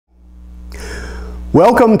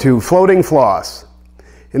Welcome to Floating Floss.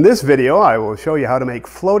 In this video I will show you how to make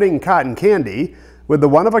floating cotton candy with the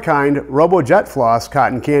one-of-a-kind Robo JetFloss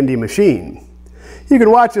cotton candy machine. You can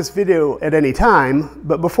watch this video at any time,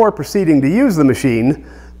 but before proceeding to use the machine,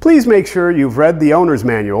 please make sure you've read the owner's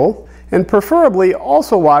manual and preferably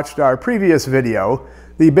also watched our previous video,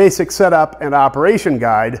 the basic setup and operation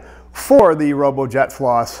guide for the Robo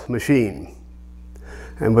JetFloss machine.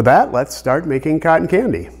 And with that, let's start making cotton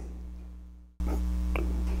candy.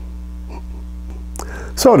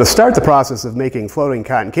 So to start the process of making floating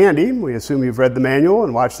cotton candy, we assume you've read the manual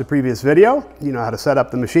and watched the previous video. You know how to set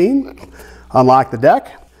up the machine, unlock the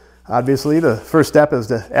deck. Obviously, the first step is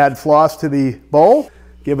to add floss to the bowl,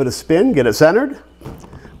 give it a spin, get it centered.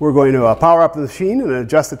 We're going to power up the machine and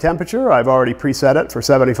adjust the temperature. I've already preset it for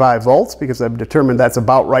 75 volts because I've determined that's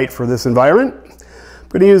about right for this environment.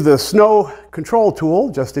 I'm going to use the snow control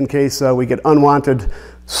tool just in case we get unwanted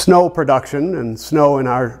snow production, and snow in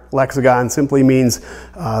our lexicon simply means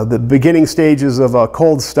the beginning stages of a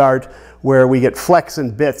cold start where we get flecks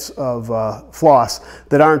and bits of floss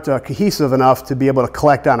that aren't cohesive enough to be able to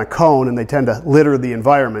collect on a cone, and they tend to litter the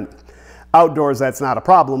environment. Outdoors that's not a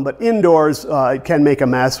problem, but indoors it can make a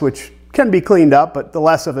mess, which can be cleaned up, but the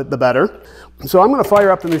less of it the better. So I'm going to fire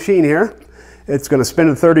up the machine here. It's going to spin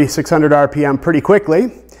at 3,600 RPM pretty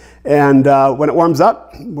quickly. And when it warms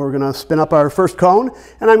up, we're going to spin up our first cone,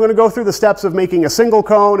 and I'm going to go through the steps of making a single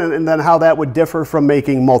cone and then how that would differ from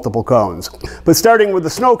making multiple cones. But starting with the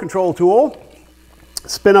snow control tool,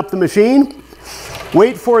 spin up the machine,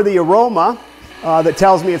 wait for the aroma that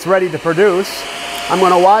tells me it's ready to produce. I'm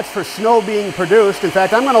going to watch for snow being produced. In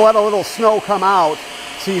fact, I'm going to let a little snow come out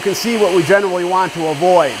so you can see what we generally want to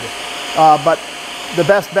avoid. But the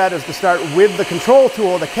best bet is to start with the control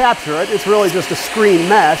tool to capture it. It's really just a screen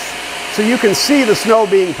mesh, so you can see the snow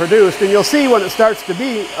being produced, and you'll see when it starts to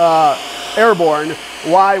be airborne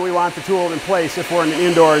why we want the tool in place if we're in an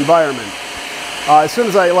indoor environment. As soon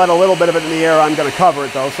as I let a little bit of it in the air, I'm going to cover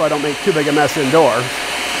it though, so I don't make too big a mess indoors.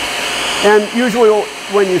 And usually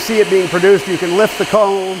when you see it being produced, you can lift the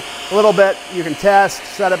cone a little bit, you can test,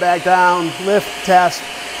 set it back down, lift, test,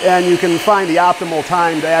 and you can find the optimal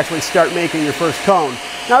time to actually start making your first cone.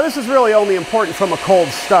 Now this is really only important from a cold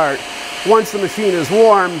start. Once the machine is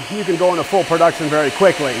warm, you can go into full production very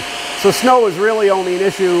quickly. So snow is really only an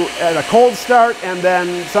issue at a cold start, and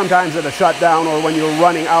then sometimes at a shutdown or when you're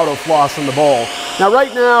running out of floss in the bowl. Now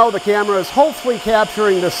right now the camera is hopefully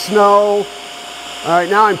capturing the snow. All right,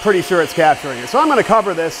 now I'm pretty sure it's capturing it. So I'm going to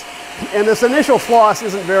cover this, and this initial floss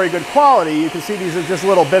isn't very good quality. You can see these are just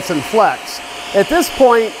little bits and flecks. At this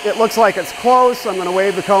point, it looks like it's close. I'm going to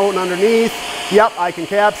wave the cone underneath. Yep, I can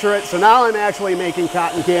capture it. So now I'm actually making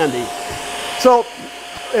cotton candy. So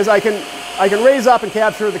as I can raise up and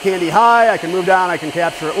capture the candy high, I can move down, I can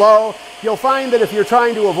capture it low. You'll find that if you're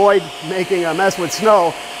trying to avoid making a mess with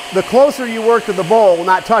snow, the closer you work to the bowl,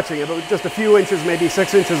 not touching it, but just a few inches, maybe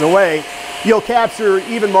 6 inches away, you'll capture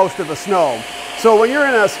even most of the snow. So when you're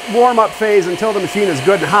in a warm-up phase until the machine is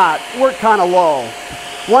good and hot, work kind of low.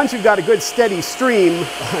 Once you've got a good steady stream,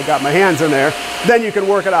 I got my hands in there, then you can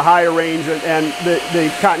work at a higher range and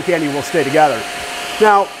the cotton candy will stay together.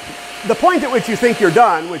 Now, the point at which you think you're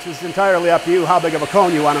done, which is entirely up to you how big of a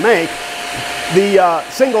cone you want to make, the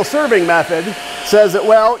single serving method says that,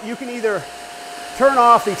 well, you can either turn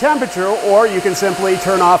off the temperature or you can simply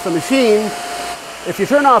turn off the machine. If you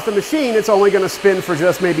turn off the machine, it's only going to spin for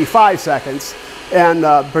just maybe 5 seconds. And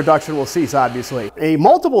production will cease, obviously. A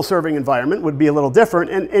multiple serving environment would be a little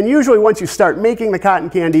different, and usually once you start making the cotton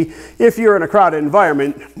candy, if you're in a crowded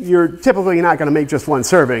environment, you're typically not going to make just one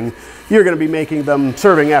serving. You're going to be making them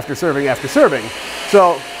serving after serving after serving.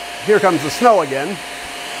 So here comes the snow again,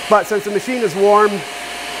 but since the machine is warm,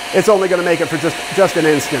 it's only going to make it for just an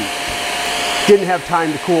instant. Didn't have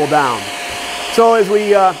time to cool down. So as we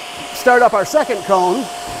start up our second cone,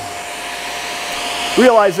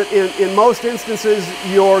 realize that in most instances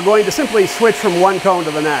you're going to simply switch from one cone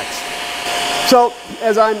to the next. So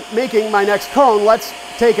as I'm making my next cone, let's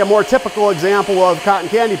take a more typical example of cotton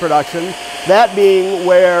candy production, that being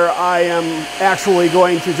where I am actually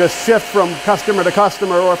going to just shift from customer to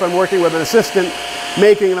customer, or if I'm working with an assistant,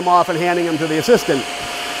 making them off and handing them to the assistant.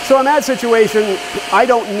 So in that situation, I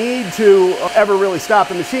don't need to ever really stop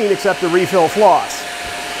the machine except to refill floss.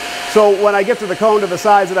 So when I get to the cone to the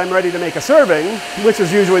size that I'm ready to make a serving, which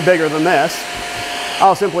is usually bigger than this,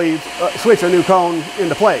 I'll simply switch a new cone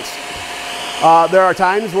into place. There are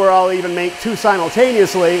times where I'll even make two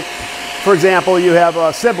simultaneously. For example, you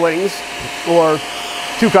have siblings or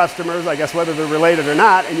two customers, I guess whether they're related or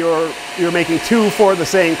not, and you're making two for the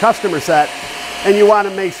same customer set, and you want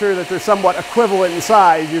to make sure that they're somewhat equivalent in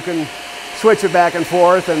size. You can switch it back and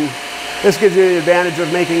forth, and this gives you the advantage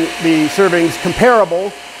of making the servings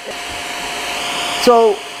comparable.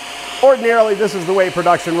 So ordinarily, this is the way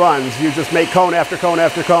production runs. You just make cone after cone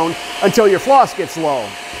after cone until your floss gets low.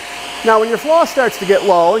 Now, when your floss starts to get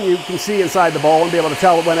low, and you can see inside the bowl and be able to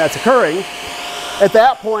tell when that's occurring, at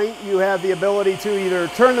that point, you have the ability to either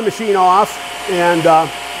turn the machine off and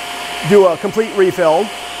do a complete refill.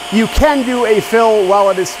 You can do a fill while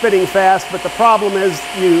it is spinning fast, but the problem is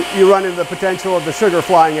you run into the potential of the sugar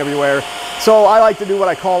flying everywhere. So I like to do what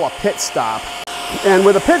I call a pit stop. And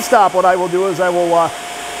with a pit stop, what I will do is I will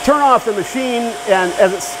turn off the machine, and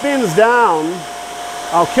as it spins down,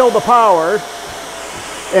 I'll kill the power.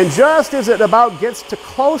 And just as it about gets to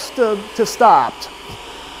close to stopped,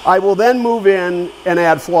 I will then move in and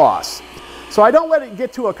add floss. So I don't let it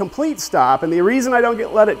get to a complete stop, and the reason I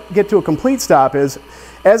don't let it get to a complete stop is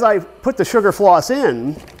as I put the sugar floss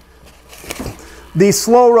in, the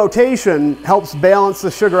slow rotation helps balance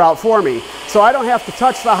the sugar out for me. So I don't have to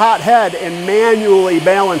touch the hot head and manually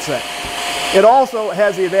balance it. It also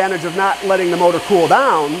has the advantage of not letting the motor cool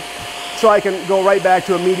down, so I can go right back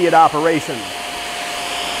to immediate operation.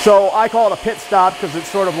 So I call it a pit stop because it's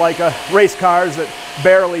sort of like race cars that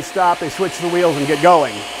barely stop, they switch the wheels and get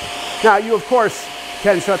going. Now you of course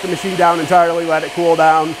can shut the machine down entirely, let it cool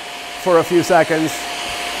down for a few seconds,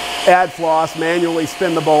 add floss, manually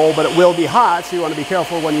spin the bowl, but it will be hot, so you want to be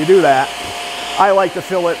careful when you do that. I like to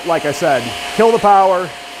fill it, like I said, kill the power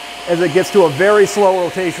as it gets to a very slow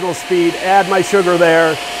rotational speed, add my sugar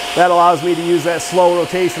there. That allows me to use that slow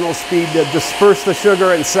rotational speed to disperse the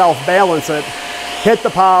sugar and self-balance it. Hit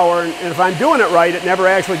the power, and if I'm doing it right, it never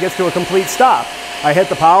actually gets to a complete stop. I hit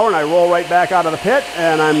the power and I roll right back out of the pit,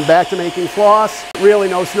 and I'm back to making floss. Really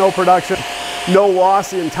no snow production, no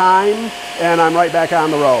loss in time, and I'm right back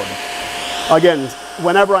on the road. Again,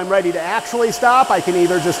 whenever I'm ready to actually stop, I can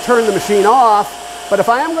either just turn the machine off, but if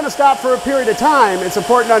I am going to stop for a period of time, it's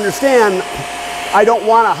important to understand I don't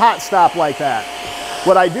want a hot stop like that.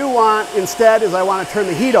 What I do want instead is I want to turn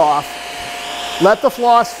the heat off, let the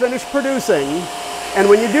floss finish producing, and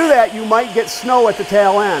when you do that, you might get snow at the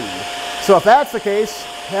tail end. So if that's the case,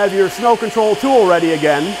 have your snow control tool ready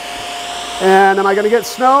again. And am I going to get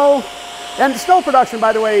snow? And snow production,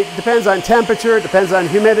 by the way, depends on temperature, it depends on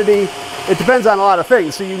humidity, it depends on a lot of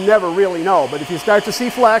things, so you never really know. But if you start to see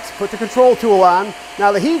flecks, put the control tool on.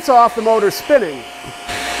 Now the heat's off, the motor's spinning.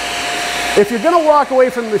 If you're going to walk away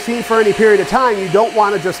from the machine for any period of time, you don't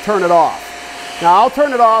want to just turn it off. Now I'll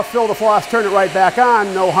turn it off, fill the floss, turn it right back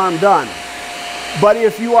on, no harm done. But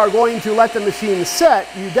if you are going to let the machine set,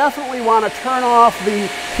 you definitely want to turn off the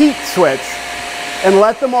heat switch and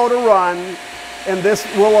let the motor run, and this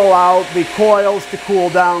will allow the coils to cool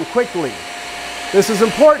down quickly. This is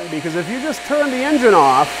important because if you just turn the engine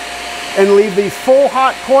off and leave the full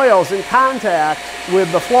hot coils in contact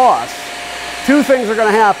with the floss, two things are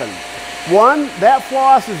going to happen. One, that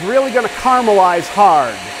floss is really going to caramelize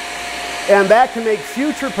hard, and that can make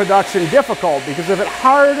future production difficult because if it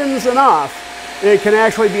hardens enough, it can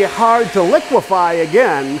actually be hard to liquefy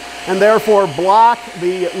again and therefore block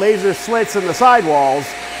the laser slits in the sidewalls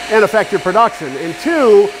and affect your production. And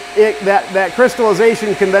two, that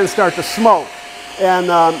crystallization can then start to smoke, and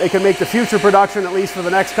it can make the future production, at least for the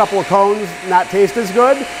next couple of cones, not taste as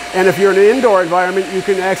good. And if you're in an indoor environment, you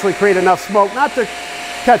can actually create enough smoke, not to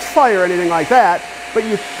catch fire or anything like that, but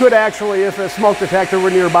you could actually, if a smoke detector were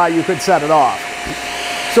nearby, you could set it off.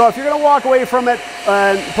 So if you're going to walk away from it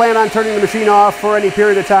and plan on turning the machine off for any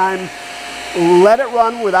period of time, let it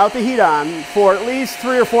run without the heat on for at least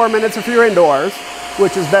 3 or 4 minutes if you're indoors,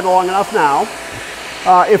 which has been long enough now.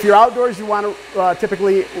 If you're outdoors, you want to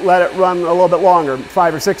typically let it run a little bit longer,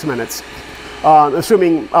 5 or 6 minutes,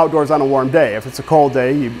 assuming outdoors on a warm day. If it's a cold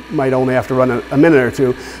day, you might only have to run a minute or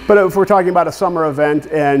two. But if we're talking about a summer event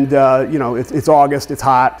and you know, it's August, it's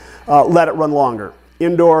hot, let it run longer.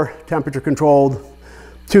 Indoor, temperature controlled,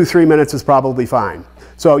 2-3 minutes is probably fine.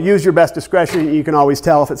 So use your best discretion. You can always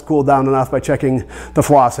tell if it's cooled down enough by checking the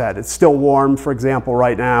floss head. It's still warm, for example,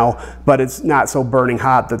 right now, but it's not so burning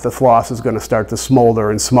hot that the floss is going to start to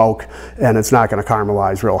smolder and smoke, and it's not going to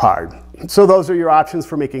caramelize real hard. So those are your options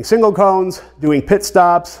for making single cones, doing pit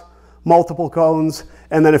stops, multiple cones,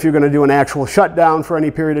 and then if you're going to do an actual shutdown for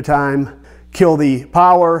any period of time, kill the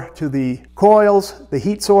power to the coils, the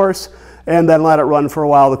heat source, and then let it run for a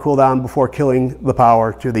while to cool down before killing the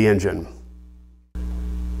power to the engine.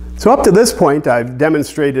 So up to this point, I've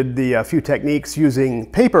demonstrated the few techniques using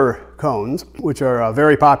paper cones, which are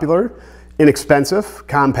very popular, inexpensive,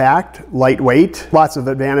 compact, lightweight, lots of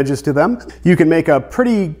advantages to them. You can make a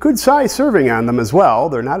pretty good size serving on them as well.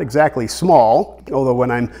 They're not exactly small. although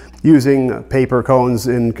when I'm using paper cones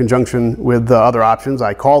in conjunction with the other options,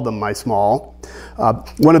 I call them my small.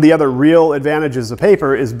 One of the other real advantages of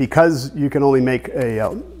paper is because you can only make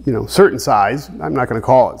a certain size. I'm not going to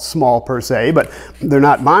call it small per se, but they're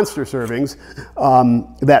not monster servings.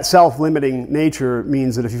 That self-limiting nature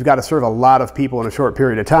means that if you've got to serve a lot of people in a short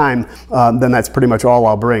period of time, then that's pretty much all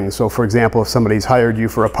I'll bring. So for example, if somebody's hired you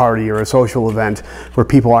for a party or a social event where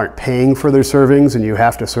people aren't paying for their servings and you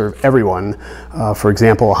have to serve everyone, for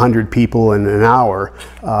example, 100 people in an hour,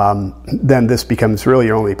 then this becomes really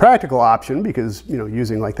your only practical option, because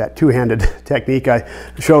using like that two-handed technique I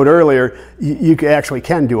showed earlier, you actually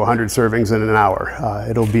can do 100 servings in an hour.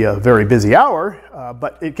 It'll be a very busy hour,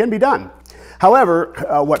 but it can be done. However,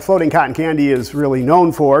 what floating cotton candy is really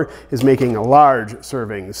known for is making large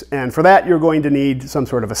servings, and for that you're going to need some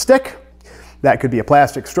sort of a stick. That could be a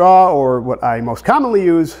plastic straw, or what I most commonly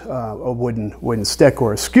use, a wooden stick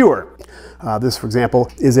or a skewer. This, for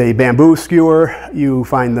example, is a bamboo skewer. You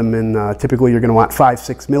find them in, typically you're going to want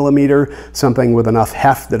 5-6 millimeter, something with enough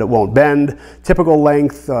heft that it won't bend. Typical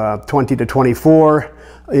length, 20 to 24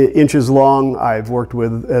 inches long. I've worked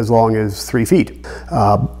with as long as 3 feet.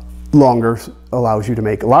 Longer allows you to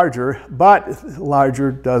make larger, but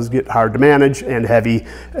larger does get hard to manage and heavy,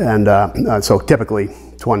 and so typically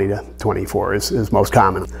 20 to 24 is most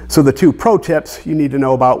common. So the two pro tips you need to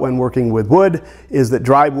know about when working with wood is that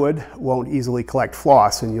dry wood won't easily collect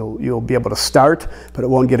floss, and you'll be able to start, but it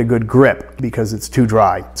won't get a good grip because it's too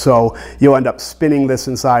dry. So you'll end up spinning this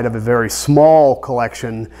inside of a very small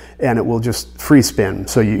collection, and it will just free spin,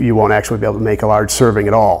 so you won't actually be able to make a large serving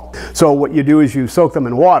at all. So what you do is you soak them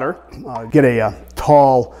in water, get a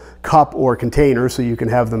tall cup or container so you can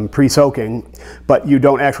have them pre-soaking, but you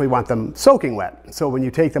don't actually want them soaking wet. So when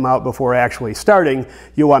you take them out before actually starting,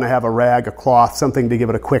 you want to have a rag, a cloth, something to give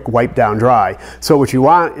it a quick wipe down dry. So what you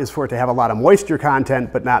want is for it to have a lot of moisture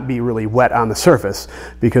content but not be really wet on the surface,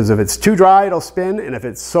 because if it's too dry it'll spin, and if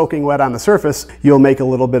it's soaking wet on the surface you'll make a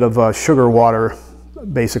little bit of sugar water,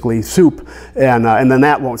 basically soup, and then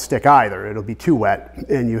that won't stick either. It'll be too wet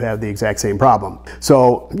and you have the exact same problem.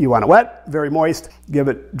 So you want it wet, very moist, give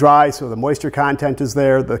it dry so the moisture content is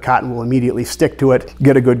there, the cotton will immediately stick to it,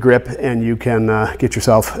 get a good grip, and you can get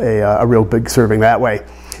yourself a real big serving that way.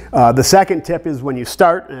 The second tip is when you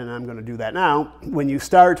start, and I'm going to do that now, when you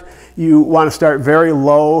start, you want to start very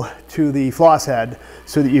low to the floss head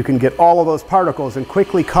so that you can get all of those particles and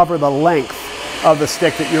quickly cover the length of the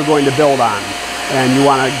stick that you're going to build on. And you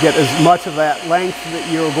want to get as much of that length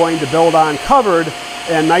that you're going to build on covered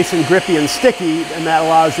and nice and grippy and sticky, and that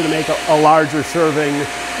allows you to make a larger serving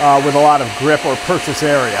with a lot of grip or purchase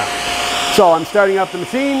area. So I'm starting up the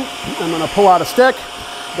machine. I'm going to pull out a stick.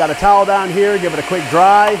 Got a towel down here, give it a quick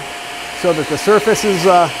dry so that the surface is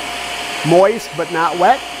moist but not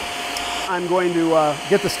wet. I'm going to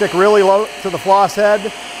get the stick really low to the floss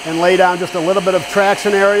head and lay down just a little bit of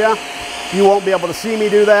traction area. You won't be able to see me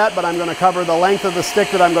do that, but I'm going to cover the length of the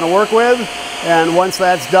stick that I'm going to work with. And once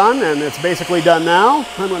that's done, and it's basically done now,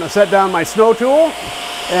 I'm going to set down my snow tool.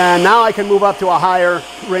 And now I can move up to a higher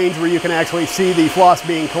range where you can actually see the floss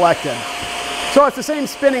being collected. So it's the same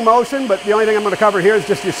spinning motion, but the only thing I'm going to cover here is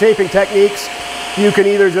just your shaping techniques. You can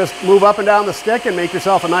either just move up and down the stick and make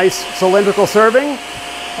yourself a nice cylindrical serving.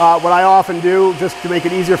 What I often do, just to make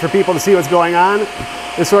it easier for people to see what's going on,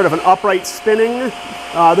 is sort of an upright spinning.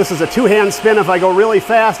 This is a two-hand spin. If I go really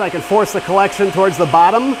fast, I can force the collection towards the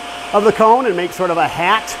bottom of the cone and make sort of a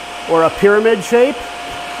hat or a pyramid shape.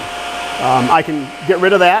 I can get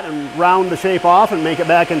rid of that and round the shape off and make it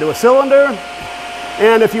back into a cylinder.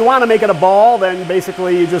 And if you want to make it a ball, then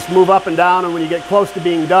basically you just move up and down, and when you get close to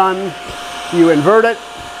being done, you invert it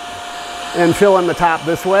and fill in the top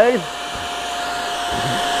this way.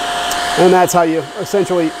 And that's how you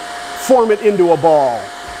essentially form it into a ball.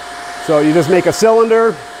 So you just make a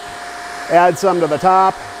cylinder, add some to the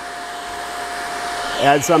top,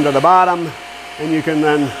 add some to the bottom, and you can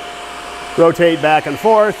then rotate back and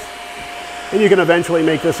forth, and you can eventually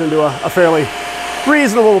make this into a fairly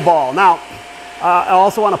reasonable ball. Now, I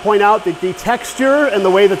also want to point out that the texture and the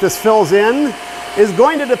way that this fills in is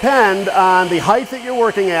going to depend on the height that you're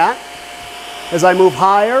working at. As I move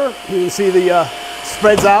higher, you can see the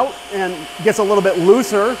spreads out and gets a little bit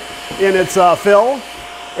looser in its fill.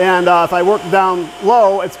 And if I work down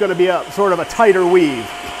low, it's going to be a sort of a tighter weave.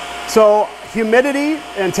 So humidity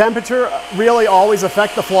and temperature really always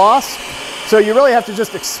affect the floss. So you really have to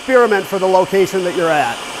just experiment for the location that you're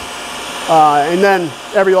at. And then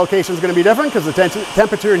every location is going to be different because the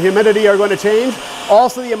temperature and humidity are going to change.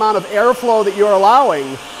 Also, the amount of airflow that you're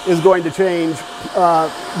allowing is going to change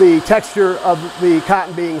the texture of the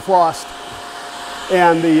cotton being flossed.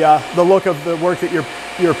 and the look of the work that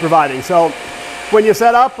you're providing. So when you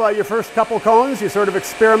set up your first couple cones, you sort of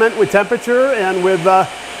experiment with temperature and with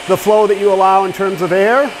the flow that you allow in terms of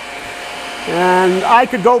air. And I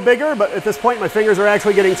could go bigger, but at this point my fingers are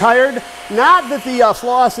actually getting tired. Not that the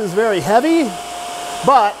floss is very heavy,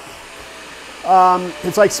 but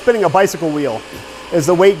it's like spinning a bicycle wheel. As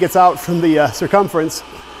the weight gets out from the circumference,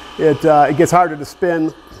 it gets harder to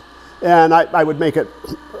spin. And I would make it,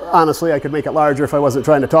 honestly, I could make it larger if I wasn't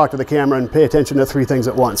trying to talk to the camera and pay attention to 3 things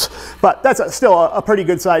at once. But that's still a pretty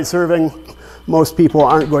good size serving. Most people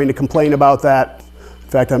aren't going to complain about that. In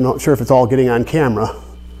fact, I'm not sure if it's all getting on camera.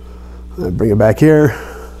 I'll bring it back here.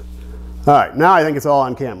 All right, now I think it's all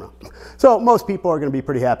on camera. So most people are going to be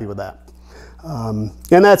pretty happy with that. And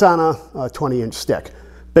that's on a 20-inch stick.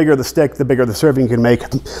 Bigger the stick, the bigger the serving you can make.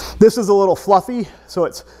 This is a little fluffy, so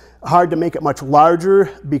it's hard to make it much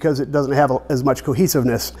larger because it doesn't have as much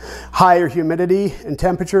cohesiveness. Higher humidity and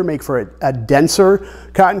temperature make for a denser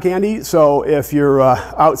cotton candy. So if you're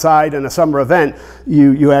outside in a summer event,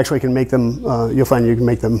 you actually can make them, you'll find you can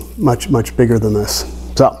make them much bigger than this.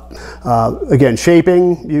 So again,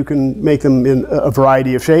 shaping, you can make them in a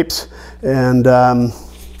variety of shapes, and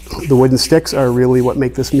the wooden sticks are really what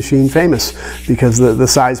make this machine famous, because the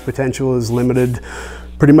size potential is limited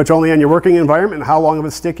pretty much only on your working environment and how long of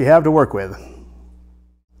a stick you have to work with.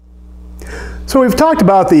 So we've talked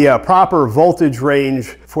about the proper voltage range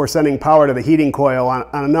for sending power to the heating coil on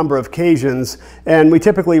a number of occasions, and we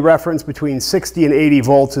typically reference between 60 and 80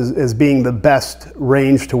 volts as being the best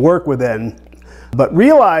range to work within. But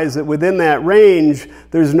realize that within that range,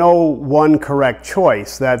 there's no one correct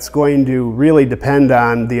choice. That's going to really depend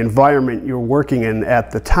on the environment you're working in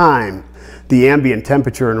at the time. The ambient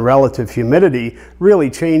temperature and relative humidity really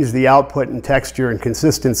change the output and texture and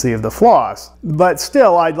consistency of the floss. But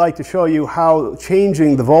still, I'd like to show you how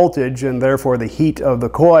changing the voltage and therefore the heat of the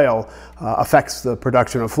coil affects the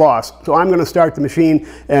production of floss. So I'm going to start the machine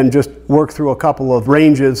and just work through a couple of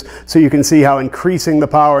ranges so you can see how increasing the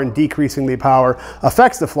power and decreasing the power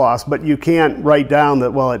affects the floss, but you can't write down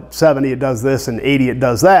that, well, at 70 it does this and 80 it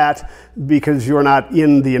does that, because you're not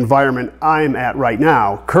in the environment I'm at right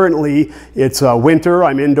now. Currently, it's winter,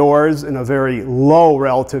 I'm indoors in a very low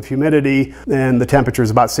relative humidity, and the temperature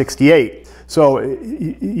is about 68. So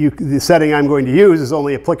the setting I'm going to use is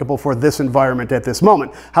only applicable for this environment at this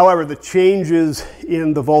moment. However, the changes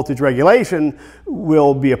in the voltage regulation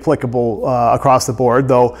will be applicable across the board,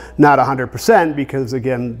 though not 100%, because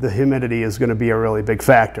again, the humidity is going to be a really big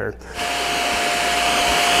factor.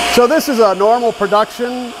 So this is a normal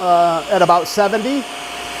production at about 70.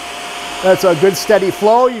 That's a good steady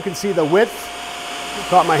flow. You can see the width.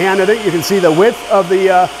 Caught my hand in it. You can see the width of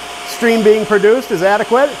the stream being produced is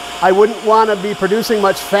adequate. I wouldn't want to be producing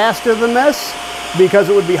much faster than this because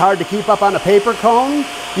it would be hard to keep up on a paper cone.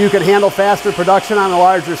 You can handle faster production on a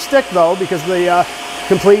larger stick though, because the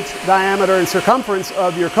complete diameter and circumference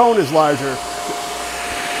of your cone is larger.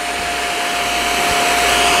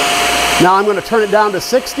 Now I'm going to turn it down to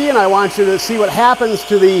 60, and I want you to see what happens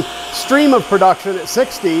to the stream of production at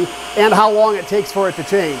 60 and how long it takes for it to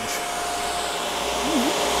change.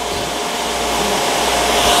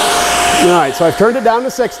 All right, so I've turned it down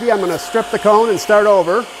to 60. I'm going to strip the cone and start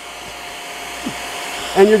over.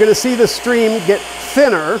 And you're going to see the stream get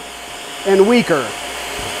thinner and weaker.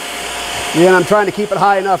 Again, I'm trying to keep it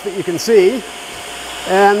high enough that you can see.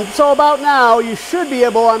 And so about now, you should be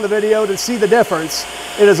able on the video to see the difference.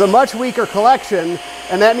 It is a much weaker collection,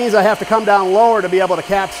 and that means I have to come down lower to be able to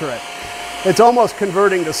capture it. It's almost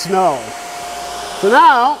converting to snow. So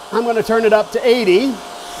now, I'm going to turn it up to 80.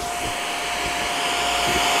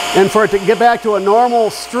 And for it to get back to a normal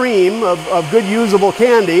stream of good usable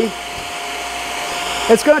candy,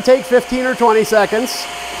 it's going to take 15 or 20 seconds.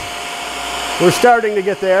 We're starting to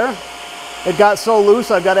get there. It got so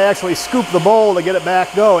loose I've got to actually scoop the bowl to get it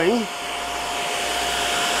back going.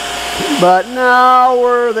 But now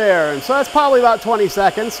we're there. And so that's probably about 20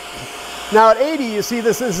 seconds. Now at 80, you see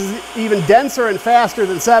this is even denser and faster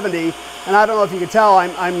than 70. And I don't know if you can tell,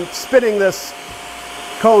 I'm spinning this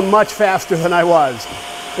cone much faster than I was.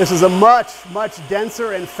 This is a much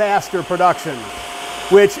denser and faster production,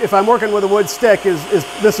 which if I'm working with a wood stick,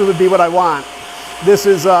 this would be what I want. This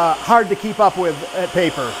is hard to keep up with at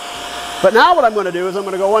paper. But now what I'm going to do is I'm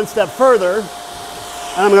going to go one step further,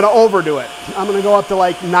 and I'm going to overdo it. I'm going to go up to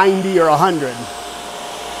like 90 or 100.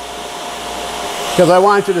 Because I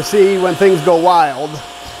want you to see when things go wild.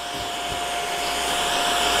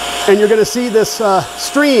 And you're going to see this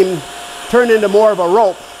stream turn into more of a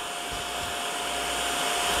rope.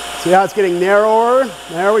 See how it's getting narrower?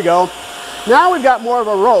 There we go. Now we've got more of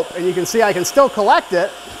a rope, and you can see I can still collect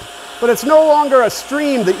it, but it's no longer a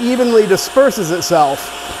stream that evenly disperses itself.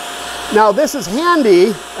 Now this is handy,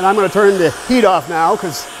 and I'm going to turn the heat off now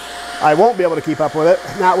because I won't be able to keep up with it,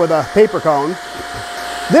 not with a paper cone.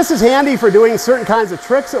 This is handy for doing certain kinds of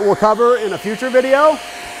tricks that we'll cover in a future video.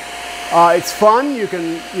 It's fun. You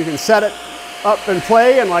can set it up and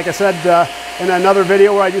play, and like I said in another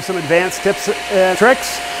video where I do some advanced tips and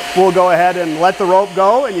tricks, we'll go ahead and let the rope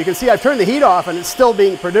go, and you can see I've turned the heat off and it's still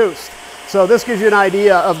being produced. So this gives you an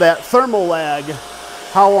idea of that thermal lag,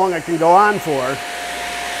 how long it can go on for.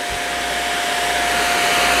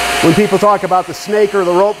 When people talk about the snake or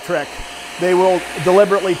the rope trick, they will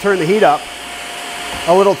deliberately turn the heat up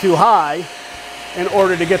a little too high in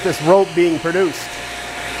order to get this rope being produced.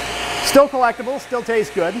 Still collectible, still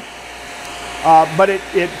tastes good, but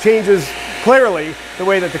it changes clearly the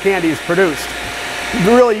way that the candy is produced.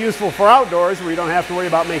 Really useful for outdoors where you don't have to worry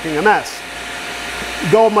about making a mess.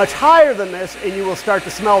 Go much higher than this and you will start to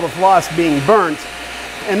smell the floss being burnt.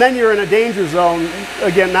 And then you're in a danger zone,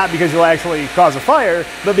 again, not because you'll actually cause a fire,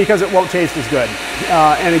 but because it won't taste as good.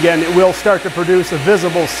 And again, it will start to produce a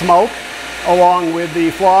visible smoke along with the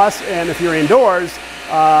floss, and if you're indoors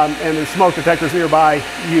and there's smoke detectors nearby,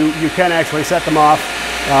 you can actually set them off.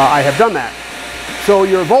 I have done that. So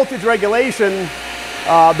your voltage regulation,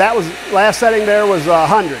 that was, last setting there was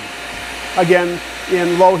 100. Again,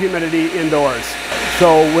 in low humidity indoors.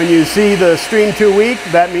 So when you see the stream too weak,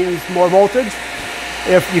 that means more voltage.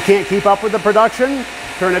 If you can't keep up with the production,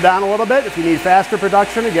 turn it down a little bit. If you need faster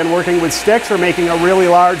production, again, working with sticks or making a really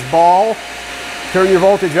large ball, turn your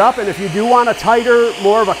voltage up. And if you do want a tighter,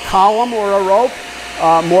 more of a column or a rope,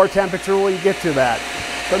 more temperature will you get to that.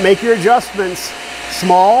 But make your adjustments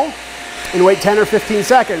small and wait 10 or 15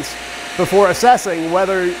 seconds before assessing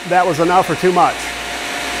whether that was enough or too much.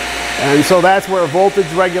 And so that's where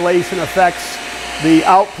voltage regulation affects the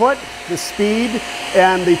output, the speed,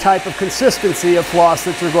 and the type of consistency of floss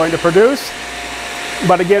that you're going to produce.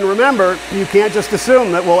 But again, remember, you can't just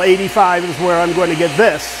assume that, well, 85 is where I'm going to get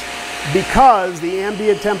this, because the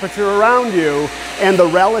ambient temperature around you and the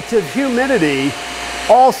relative humidity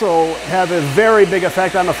also have a very big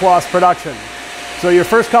effect on the floss production. So your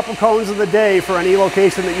first couple cones of the day for any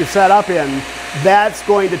location that you set up in, that's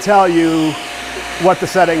going to tell you what the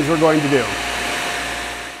settings we're going to do.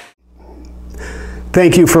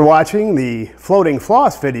 Thank you for watching the floating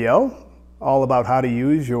floss video, all about how to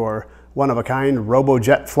use your one-of-a-kind Robo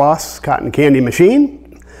JetFloss cotton candy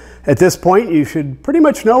machine. At this point, you should pretty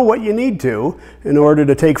much know what you need to in order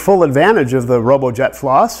to take full advantage of the Robo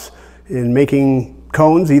JetFloss in making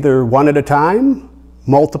cones either one at a time,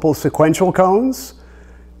 multiple sequential cones,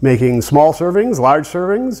 making small servings, large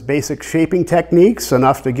servings, basic shaping techniques,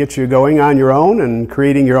 enough to get you going on your own and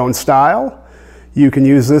creating your own style. You can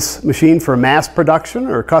use this machine for mass production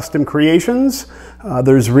or custom creations.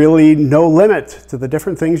 There's really no limit to the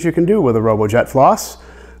different things you can do with a Robo JetFloss.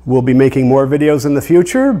 We'll be making more videos in the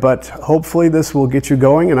future, but hopefully this will get you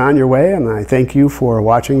going and on your way, and I thank you for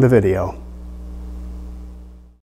watching the video.